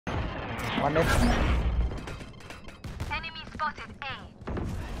One left. Enemy spotted A.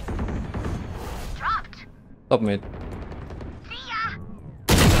 Dropped. Top mid. See ya.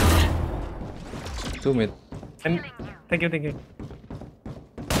 2 mid. And thank you.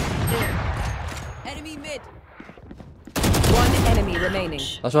 Enemy mid. One enemy remaining.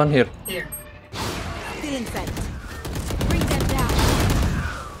 Last one here. Still in sight. Bring them down.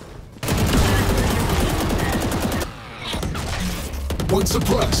 One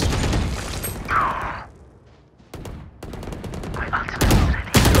suppressed.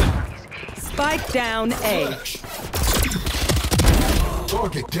 Spike down A. Flash.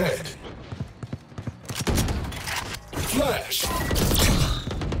 Target dead. Flash.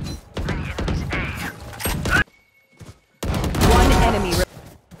 One enemy.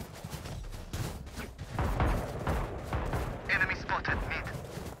 Enemy spotted mid.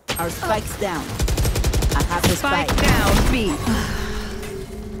 Our spike's down. I have the spike down B.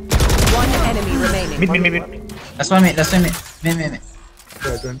 One enemy remaining. Mid. That's one mid. Mid.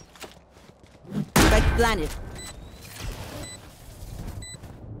 Yeah, done. Spike planted.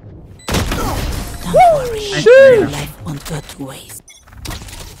 Life on good ways.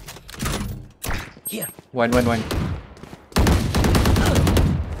 Here. One.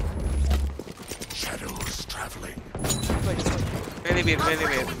 Shadows traveling. Many mid.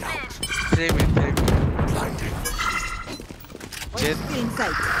 3 mid. Blinding. Jet. Still in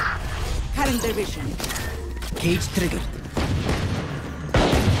sight. Current division. Cage triggered.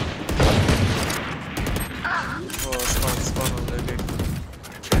 Oh, spawn already.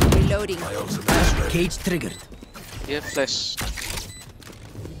 Reloading. My ultimate's ready. Cage triggered. Yeah, flash.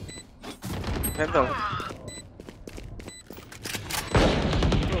 Vandal.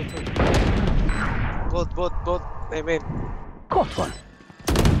 Both. I mean. Caught one.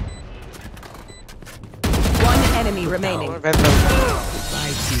 One enemy remaining. Vandal.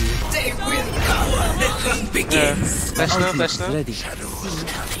 They will cover. The hunt begins. Flash now. Ready.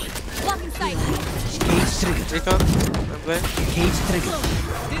 Blocking sight. Cage triggered. Recon. I'm blind. Cage triggered.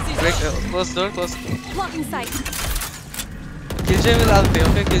 Break. Close door. Blocking sight. Killjoy will ulti.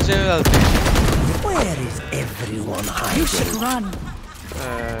 Okay, Killjoy will ulti. Where is everyone hiding? You should run.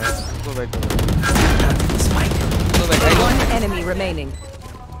 Go back. Spike. Go back. One enemy remaining.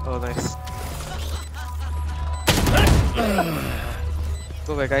 Oh, nice.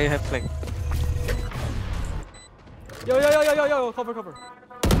 Go back. I have flank. Yo, cover.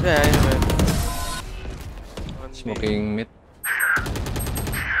 Yeah, I have it. One Smoking mid.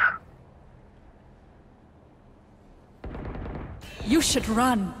 You should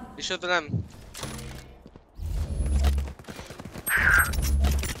run. You should run.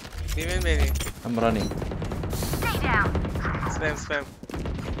 Many. I'm running. Stay down. Spam.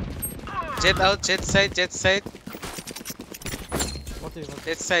 Jet out. Jet side. Jet side,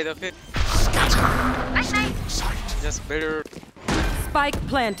 okay. I say. Just better. Spike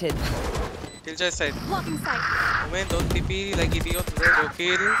planted. Killjoy side. Blocking sight. Man, don't TP like idiot, bro.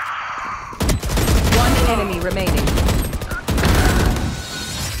 Okay. One enemy remaining.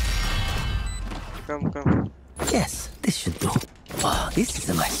 Come. Yes, this should do. Oh, this is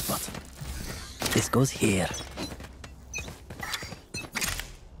a nice spot. This goes here.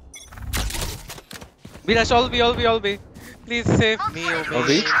 Bilash, all be. Please save me, All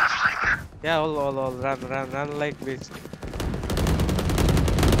B? Yeah, all. Run like bitch.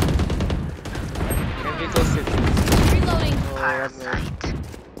 Can we close it? Reloading. Oh, one more.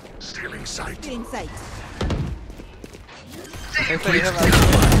 Stealing sight. Still in sight. Cypher, you have ulti.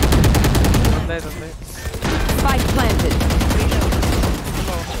 Don't die. Spike planted.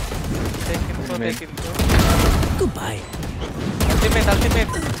 Take info. Goodbye.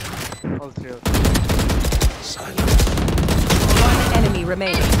 Ultimate. All three. Silence. One enemy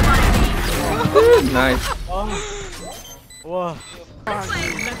remaining. Nice. Wow.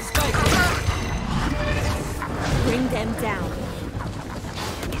 Bring them down.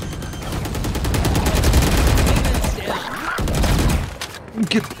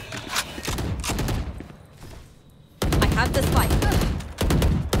 Get. I have the spike.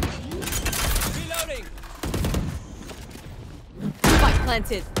 Reloading. Spike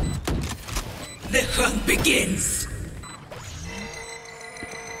planted. The hunt begins.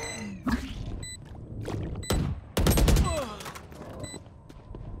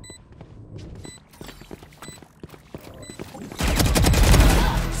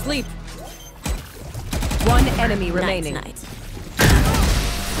 Sleep. One enemy remaining. Night.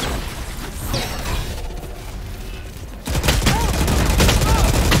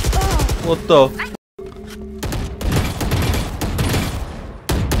 What the?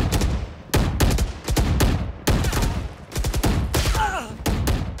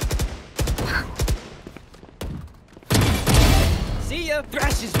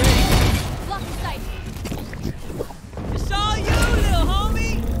 Thrash is ready. Blocking sight. It's all you, little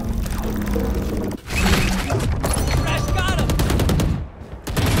homie. Thrash got him.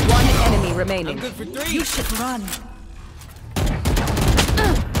 One enemy remaining. I'm good for 3. You should run.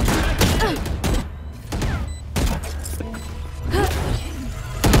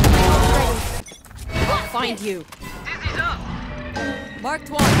 I'll find you. Marked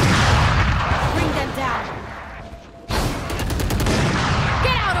one. Bring them down.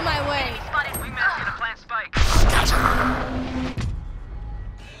 Get out of my way.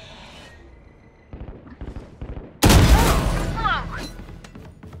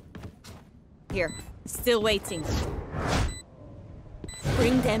 Here, still waiting.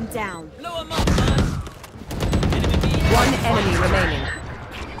 Bring them down. Blow him up, son. Enemy B. One enemy remaining.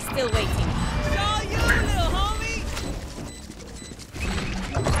 Still waiting. It's all you, little homie.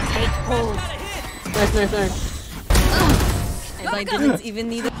 Take hold. Got a hit. And I didn't even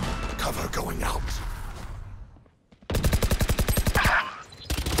need a... Cover going out.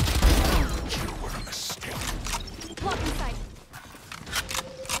 You were a mistake. Blocking sight.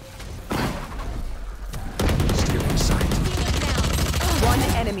 Stealing sight. Healing down. One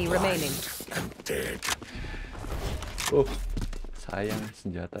enemy remaining. And dead. Oh, sayang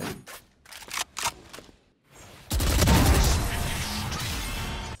senjata ini.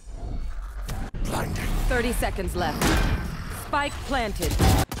 Blinding. 30 seconds left. Spike planted.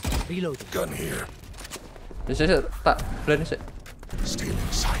 Reload. Gun here. Saya tak berani saya.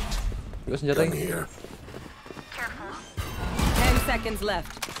 Stealing sight. Juga senjata Gun ini. here. 10 seconds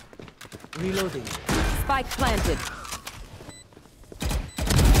left. Reloading. Spike planted.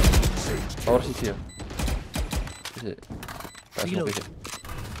 Power sisi ya. Sisi. Tak smoke sih.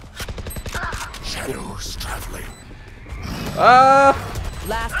 Shadows traveling. Ah!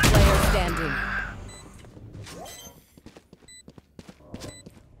 Last player standing.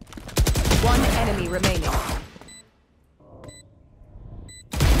 One enemy remaining.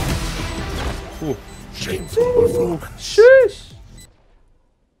 Shameful performance. Sheesh.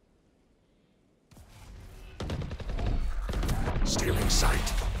 Stealing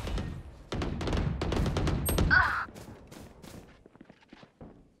sight.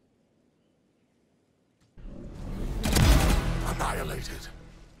 Annihilated.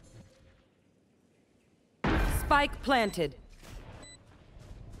 Spike planted.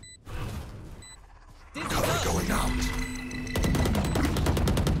 Cover going out.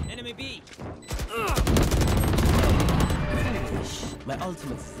 Enemy B. My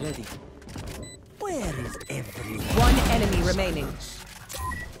ultimate is ready. Where is everyone? One enemy remaining.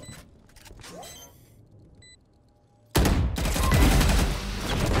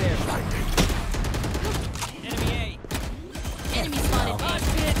 Blinding. Enemy A. Enemy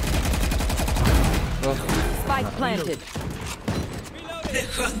spotted. Oh, Spike planted. Reloading. The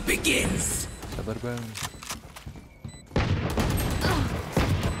hunt begins. sabar bang.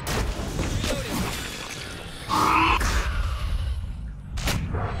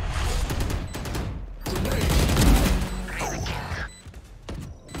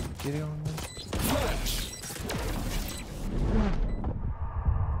 Kiri on.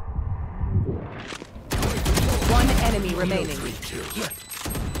 One enemy remaining. Kill.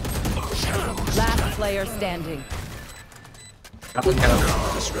 Last player standing.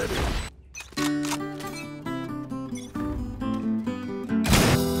 Gun is ready.